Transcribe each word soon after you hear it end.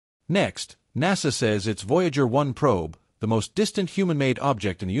Next, NASA says its Voyager 1 probe, the most distant human-made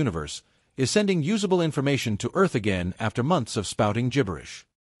object in the universe, is sending usable information to Earth again after months of spouting gibberish.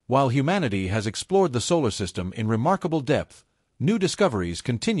 While humanity has explored the solar system in remarkable depth, new discoveries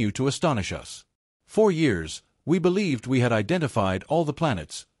continue to astonish us. For years, we believed we had identified all the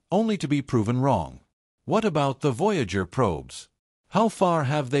planets, only to be proven wrong. What about the Voyager probes? How far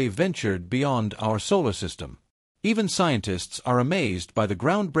have they ventured beyond our solar system? Even scientists are amazed by the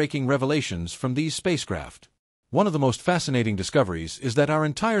groundbreaking revelations from these spacecraft. One of the most fascinating discoveries is that our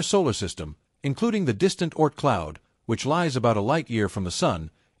entire solar system, including the distant Oort cloud, which lies about a light-year from the Sun,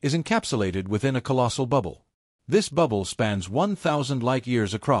 is encapsulated within a colossal bubble. This bubble spans 1,000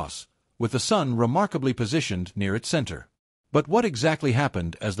 light-years across, with the Sun remarkably positioned near its center. But what exactly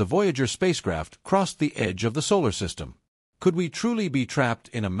happened as the Voyager spacecraft crossed the edge of the solar system? Could we truly be trapped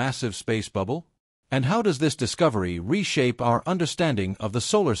in a massive space bubble? And how does this discovery reshape our understanding of the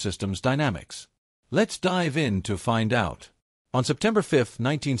solar system's dynamics? Let's dive in to find out. On September 5,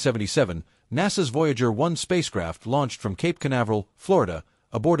 1977, NASA's Voyager 1 spacecraft launched from Cape Canaveral, Florida,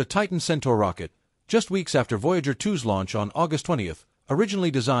 aboard a Titan Centaur rocket, just weeks after Voyager 2's launch on August 20th.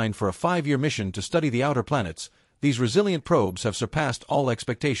 Originally designed for a 5-year mission to study the outer planets, these resilient probes have surpassed all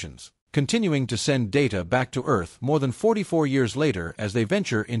expectations, continuing to send data back to Earth more than 44 years later as they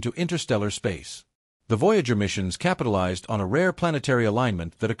venture into interstellar space. The Voyager missions capitalized on a rare planetary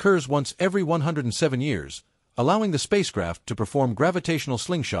alignment that occurs once every 107 years, allowing the spacecraft to perform gravitational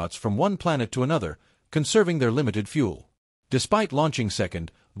slingshots from one planet to another, conserving their limited fuel. Despite launching second,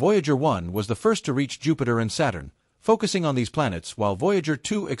 Voyager 1 was the first to reach Jupiter and Saturn, focusing on these planets while Voyager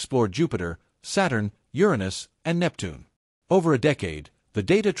 2 explored Jupiter, Saturn, Uranus, and Neptune. Over a decade, the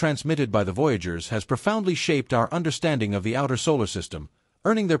data transmitted by the Voyagers has profoundly shaped our understanding of the outer solar system,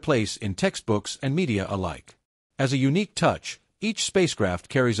 earning their place in textbooks and media alike. As a unique touch, each spacecraft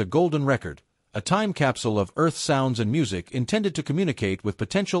carries a golden record, a time capsule of Earth sounds and music intended to communicate with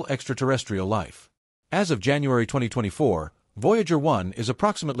potential extraterrestrial life. As of January 2024, Voyager 1 is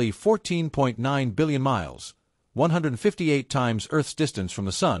approximately 14.9 billion miles, 158 times Earth's distance from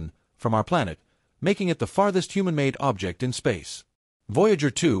the Sun, from our planet, making it the farthest human-made object in space.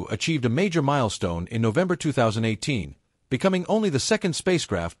 Voyager 2 achieved a major milestone in November 2018, becoming only the second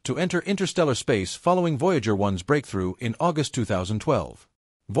spacecraft to enter interstellar space following Voyager 1's breakthrough in August 2012.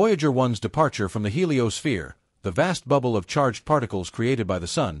 Voyager 1's departure from the heliosphere, the vast bubble of charged particles created by the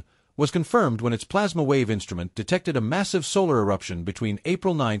Sun, was confirmed when its plasma wave instrument detected a massive solar eruption between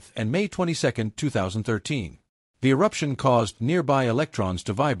April 9 and May 22, 2013. The eruption caused nearby electrons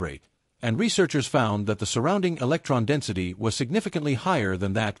to vibrate, and researchers found that the surrounding electron density was significantly higher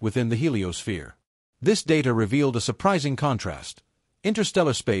than that within the heliosphere. This data revealed a surprising contrast.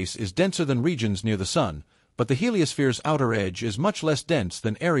 Interstellar space is denser than regions near the Sun, but the heliosphere's outer edge is much less dense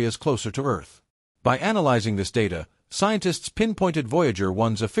than areas closer to Earth. By analyzing this data, scientists pinpointed Voyager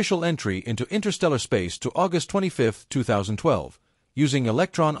 1's official entry into interstellar space to August 25, 2012, using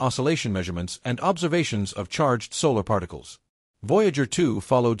electron oscillation measurements and observations of charged solar particles. Voyager 2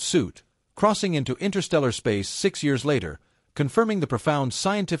 followed suit, crossing into interstellar space 6 years later, confirming the profound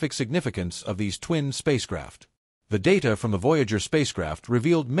scientific significance of these twin spacecraft. The data from the Voyager spacecraft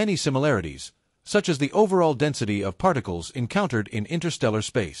revealed many similarities, such as the overall density of particles encountered in interstellar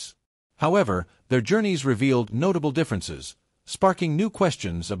space. However, their journeys revealed notable differences, sparking new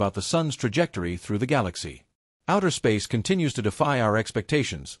questions about the Sun's trajectory through the galaxy. Outer space continues to defy our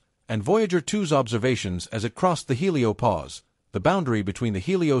expectations, and Voyager 2's observations as it crossed the heliopause, the boundary between the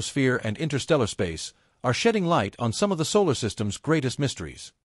heliosphere and interstellar space, are shedding light on some of the solar system's greatest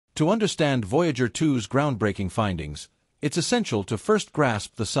mysteries. To understand Voyager 2's groundbreaking findings, it's essential to first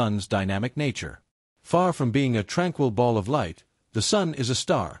grasp the Sun's dynamic nature. Far from being a tranquil ball of light, the Sun is a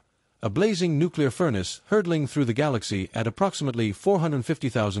star, a blazing nuclear furnace hurtling through the galaxy at approximately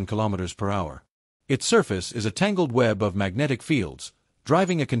 450,000 kilometers per hour. Its surface is a tangled web of magnetic fields,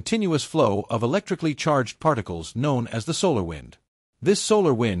 driving a continuous flow of electrically charged particles known as the solar wind. This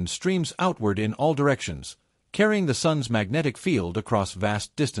solar wind streams outward in all directions, carrying the Sun's magnetic field across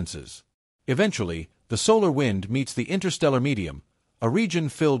vast distances. Eventually, the solar wind meets the interstellar medium, a region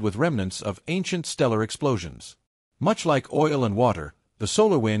filled with remnants of ancient stellar explosions. Much like oil and water, the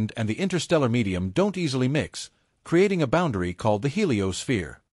solar wind and the interstellar medium don't easily mix, creating a boundary called the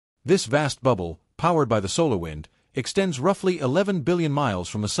heliosphere. This vast bubble, powered by the solar wind, extends roughly 11 billion miles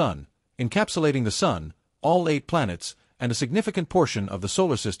from the Sun, encapsulating the Sun, all 8 planets, and a significant portion of the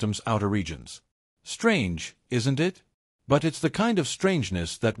solar system's outer regions. Strange, isn't it? But it's the kind of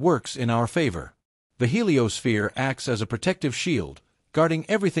strangeness that works in our favor. The heliosphere acts as a protective shield, guarding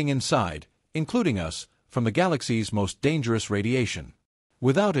everything inside, including us, from the galaxy's most dangerous radiation.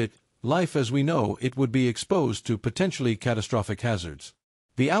 Without it, life as we know it would be exposed to potentially catastrophic hazards.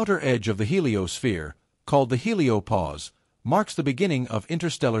 The outer edge of the heliosphere, called the heliopause, marks the beginning of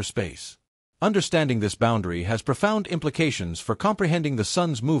interstellar space. Understanding this boundary has profound implications for comprehending the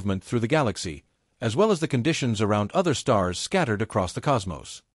Sun's movement through the galaxy, as well as the conditions around other stars scattered across the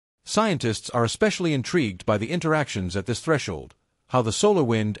cosmos. Scientists are especially intrigued by the interactions at this threshold, how the solar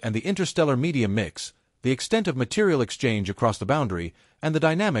wind and the interstellar medium mix, the extent of material exchange across the boundary, and the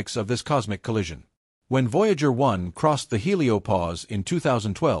dynamics of this cosmic collision. When Voyager 1 crossed the heliopause in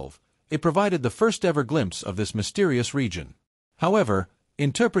 2012, it provided the first-ever glimpse of this mysterious region. However,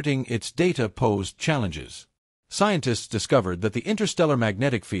 interpreting its data posed challenges. Scientists discovered that the interstellar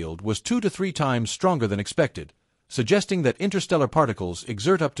magnetic field was 2 to 3 times stronger than expected, suggesting that interstellar particles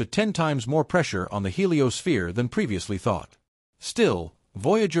exert up to 10 times more pressure on the heliosphere than previously thought. Still,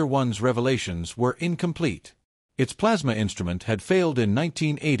 Voyager 1's revelations were incomplete. Its plasma instrument had failed in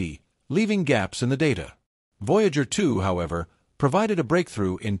 1980, leaving gaps in the data. Voyager 2, however, provided a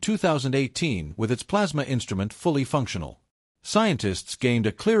breakthrough in 2018 with its plasma instrument fully functional. Scientists gained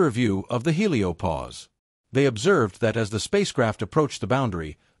a clearer view of the heliopause. They observed that as the spacecraft approached the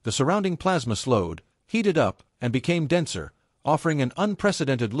boundary, the surrounding plasma slowed, heated up, and became denser, offering an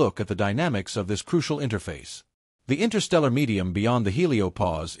unprecedented look at the dynamics of this crucial interface. The interstellar medium beyond the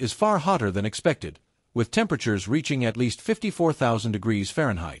heliopause is far hotter than expected, with temperatures reaching at least 54,000 degrees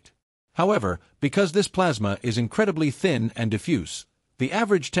Fahrenheit. However, because this plasma is incredibly thin and diffuse, the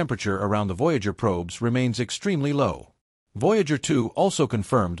average temperature around the Voyager probes remains extremely low. Voyager 2 also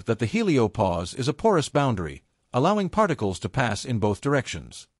confirmed that the heliopause is a porous boundary, allowing particles to pass in both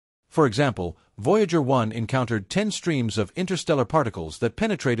directions. For example, Voyager 1 encountered 10 streams of interstellar particles that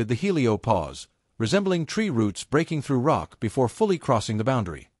penetrated the heliopause, resembling tree roots breaking through rock before fully crossing the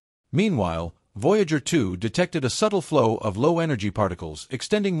boundary. Meanwhile, Voyager 2 detected a subtle flow of low-energy particles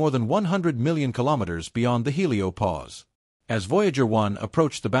extending more than 100 million kilometers beyond the heliopause. As Voyager 1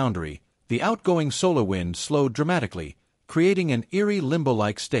 approached the boundary, the outgoing solar wind slowed dramatically, creating an eerie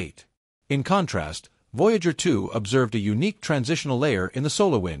limbo-like state. In contrast, Voyager 2 observed a unique transitional layer in the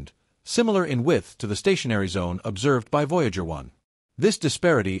solar wind, similar in width to the stationary zone observed by Voyager 1. This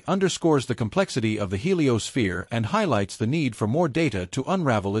disparity underscores the complexity of the heliosphere and highlights the need for more data to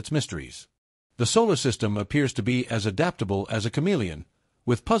unravel its mysteries. The solar system appears to be as adaptable as a chameleon,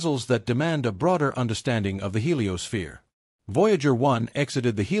 with puzzles that demand a broader understanding of the heliosphere. Voyager 1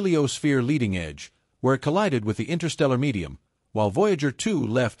 exited the heliosphere leading edge, where it collided with the interstellar medium, while Voyager 2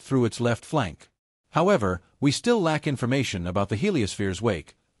 left through its left flank. However, we still lack information about the heliosphere's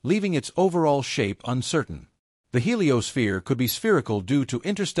wake, leaving its overall shape uncertain. The heliosphere could be spherical due to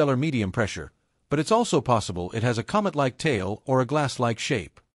interstellar medium pressure, but it's also possible it has a comet-like tail or a glass-like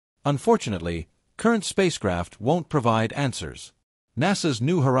shape. Unfortunately, current spacecraft won't provide answers. NASA's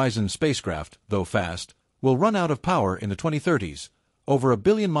New Horizons spacecraft, though fast, will run out of power in the 2030s, over 1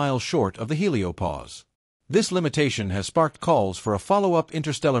 billion miles short of the heliopause. This limitation has sparked calls for a follow-up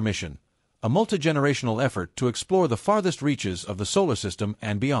interstellar mission, a multi-generational effort to explore the farthest reaches of the solar system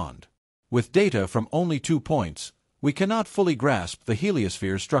and beyond. With data from only 2 points, we cannot fully grasp the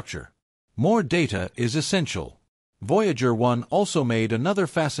heliosphere's structure. More data is essential. Voyager 1 also made another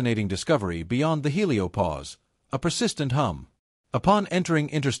fascinating discovery beyond the heliopause, a persistent hum. Upon entering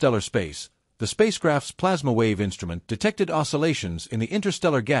interstellar space, the spacecraft's plasma wave instrument detected oscillations in the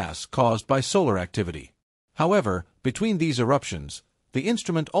interstellar gas caused by solar activity. However, between these eruptions, the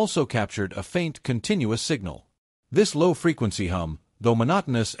instrument also captured a faint, continuous signal. This low-frequency hum, though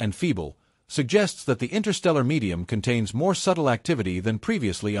monotonous and feeble, suggests that the interstellar medium contains more subtle activity than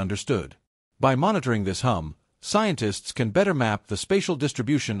previously understood. By monitoring this hum, scientists can better map the spatial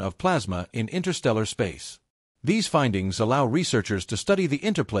distribution of plasma in interstellar space. These findings allow researchers to study the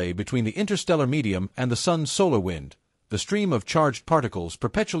interplay between the interstellar medium and the Sun's solar wind, the stream of charged particles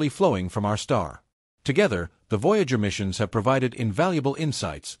perpetually flowing from our star. Together, the Voyager missions have provided invaluable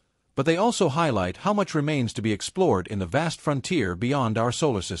insights, but they also highlight how much remains to be explored in the vast frontier beyond our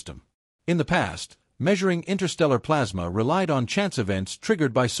solar system. In the past, measuring interstellar plasma relied on chance events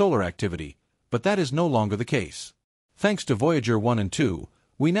triggered by solar activity, but that is no longer the case. Thanks to Voyager 1 and 2,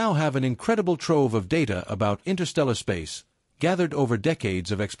 we now have an incredible trove of data about interstellar space, gathered over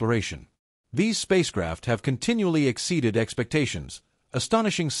decades of exploration. These spacecraft have continually exceeded expectations,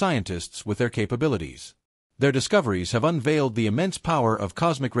 astonishing scientists with their capabilities. Their discoveries have unveiled the immense power of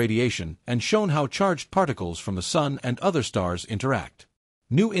cosmic radiation and shown how charged particles from the Sun and other stars interact.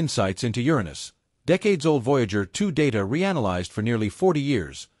 New insights into Uranus, decades-old Voyager 2 data reanalyzed for nearly 40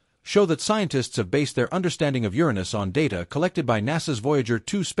 years, show that scientists have based their understanding of Uranus on data collected by NASA's Voyager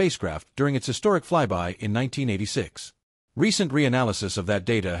 2 spacecraft during its historic flyby in 1986. Recent reanalysis of that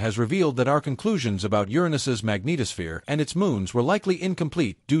data has revealed that our conclusions about Uranus's magnetosphere and its moons were likely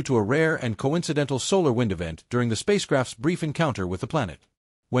incomplete due to a rare and coincidental solar wind event during the spacecraft's brief encounter with the planet.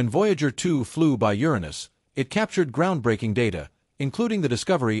 When Voyager 2 flew by Uranus, it captured groundbreaking data, including the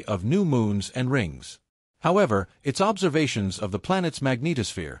discovery of new moons and rings. However, its observations of the planet's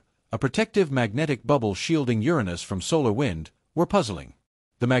magnetosphere, a protective magnetic bubble shielding Uranus from solar wind, were puzzling.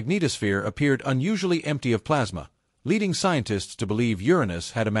 The magnetosphere appeared unusually empty of plasma, leading scientists to believe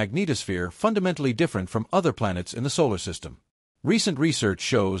Uranus had a magnetosphere fundamentally different from other planets in the solar system. Recent research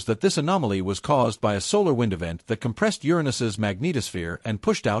shows that this anomaly was caused by a solar wind event that compressed Uranus's magnetosphere and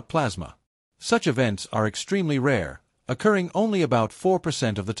pushed out plasma. Such events are extremely rare, occurring only about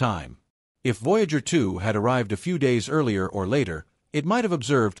 4% of the time. If Voyager 2 had arrived a few days earlier or later, it might have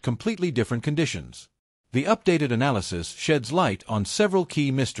observed completely different conditions. The updated analysis sheds light on several key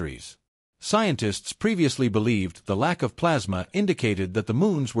mysteries. Scientists previously believed the lack of plasma indicated that the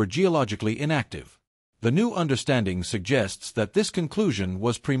moons were geologically inactive. The new understanding suggests that this conclusion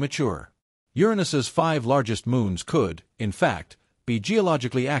was premature. Uranus's 5 largest moons could, in fact, be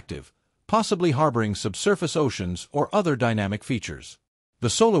geologically active, possibly harboring subsurface oceans or other dynamic features. The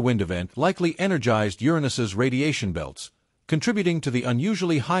solar wind event likely energized Uranus's radiation belts, contributing to the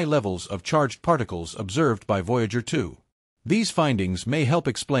unusually high levels of charged particles observed by Voyager 2. These findings may help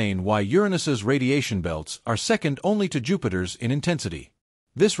explain why Uranus's radiation belts are second only to Jupiter's in intensity.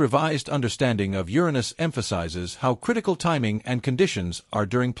 This revised understanding of Uranus emphasizes how critical timing and conditions are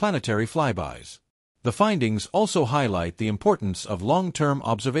during planetary flybys. The findings also highlight the importance of long-term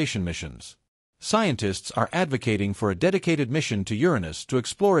observation missions. Scientists are advocating for a dedicated mission to Uranus to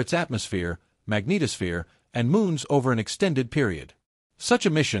explore its atmosphere, magnetosphere, and moons over an extended period. Such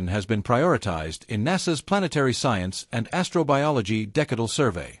a mission has been prioritized in NASA's Planetary Science and Astrobiology Decadal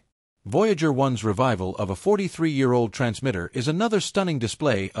Survey. Voyager 1's revival of a 43-year-old transmitter is another stunning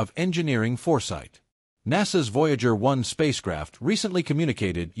display of engineering foresight. NASA's Voyager 1 spacecraft recently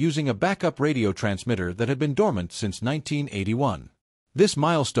communicated using a backup radio transmitter that had been dormant since 1981. This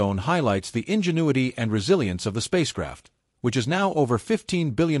milestone highlights the ingenuity and resilience of the spacecraft, which is now over 15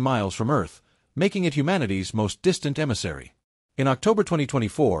 billion miles from Earth, making it humanity's most distant emissary. In October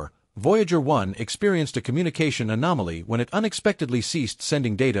 2024, Voyager 1 experienced a communication anomaly when it unexpectedly ceased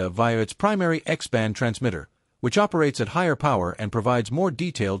sending data via its primary X-band transmitter, which operates at higher power and provides more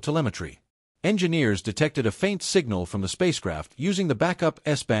detailed telemetry. Engineers detected a faint signal from the spacecraft using the backup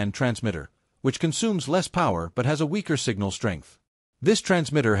S-band transmitter, which consumes less power but has a weaker signal strength. This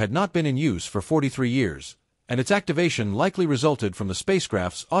transmitter had not been in use for 43 years, and its activation likely resulted from the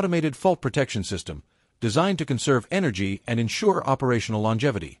spacecraft's automated fault protection system, designed to conserve energy and ensure operational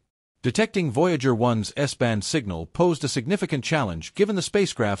longevity. Detecting Voyager 1's S-band signal posed a significant challenge given the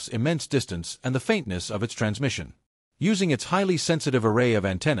spacecraft's immense distance and the faintness of its transmission. Using its highly sensitive array of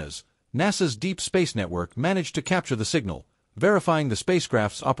antennas, NASA's Deep Space Network managed to capture the signal, verifying the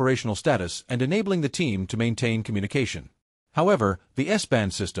spacecraft's operational status and enabling the team to maintain communication. However, the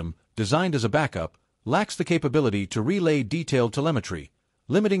S-band system, designed as a backup, lacks the capability to relay detailed telemetry,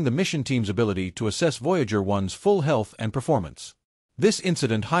 limiting the mission team's ability to assess Voyager 1's full health and performance. This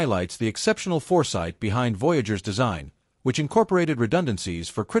incident highlights the exceptional foresight behind Voyager's design, which incorporated redundancies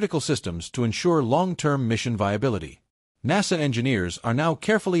for critical systems to ensure long-term mission viability. NASA engineers are now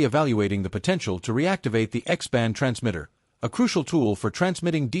carefully evaluating the potential to reactivate the X-band transmitter, a crucial tool for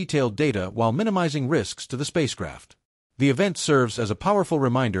transmitting detailed data while minimizing risks to the spacecraft. The event serves as a powerful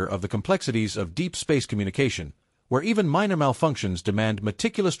reminder of the complexities of deep space communication, where even minor malfunctions demand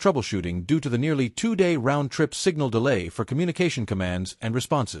meticulous troubleshooting due to the nearly 2-day round-trip signal delay for communication commands and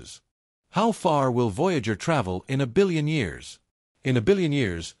responses. How far will Voyager travel in a billion years? In a billion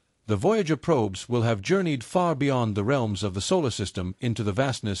years, the Voyager probes will have journeyed far beyond the realms of the solar system into the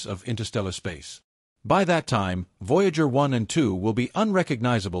vastness of interstellar space. By that time, Voyager 1 and 2 will be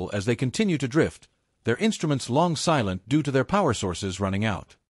unrecognizable as they continue to drift, their instruments long silent due to their power sources running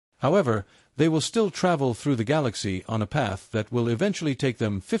out. However, they will still travel through the galaxy on a path that will eventually take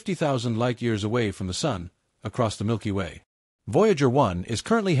them 50,000 light-years away from the Sun, across the Milky Way. Voyager 1 is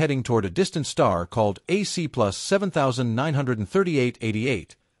currently heading toward a distant star called AC plus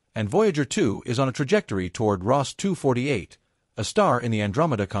 793888, and Voyager 2 is on a trajectory toward Ross 248, a star in the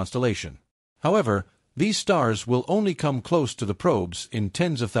Andromeda constellation. However, these stars will only come close to the probes in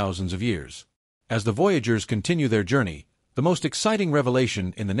tens of thousands of years. As the Voyagers continue their journey, the most exciting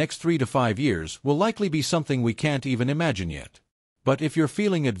revelation in the next 3 to 5 years will likely be something we can't even imagine yet. But if you're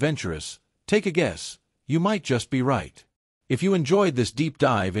feeling adventurous, take a guess, you might just be right. If you enjoyed this deep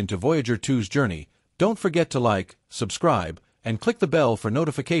dive into Voyager 2's journey, don't forget to like, subscribe, and click the bell for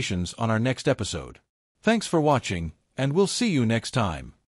notifications on our next episode. Thanks for watching, and we'll see you next time.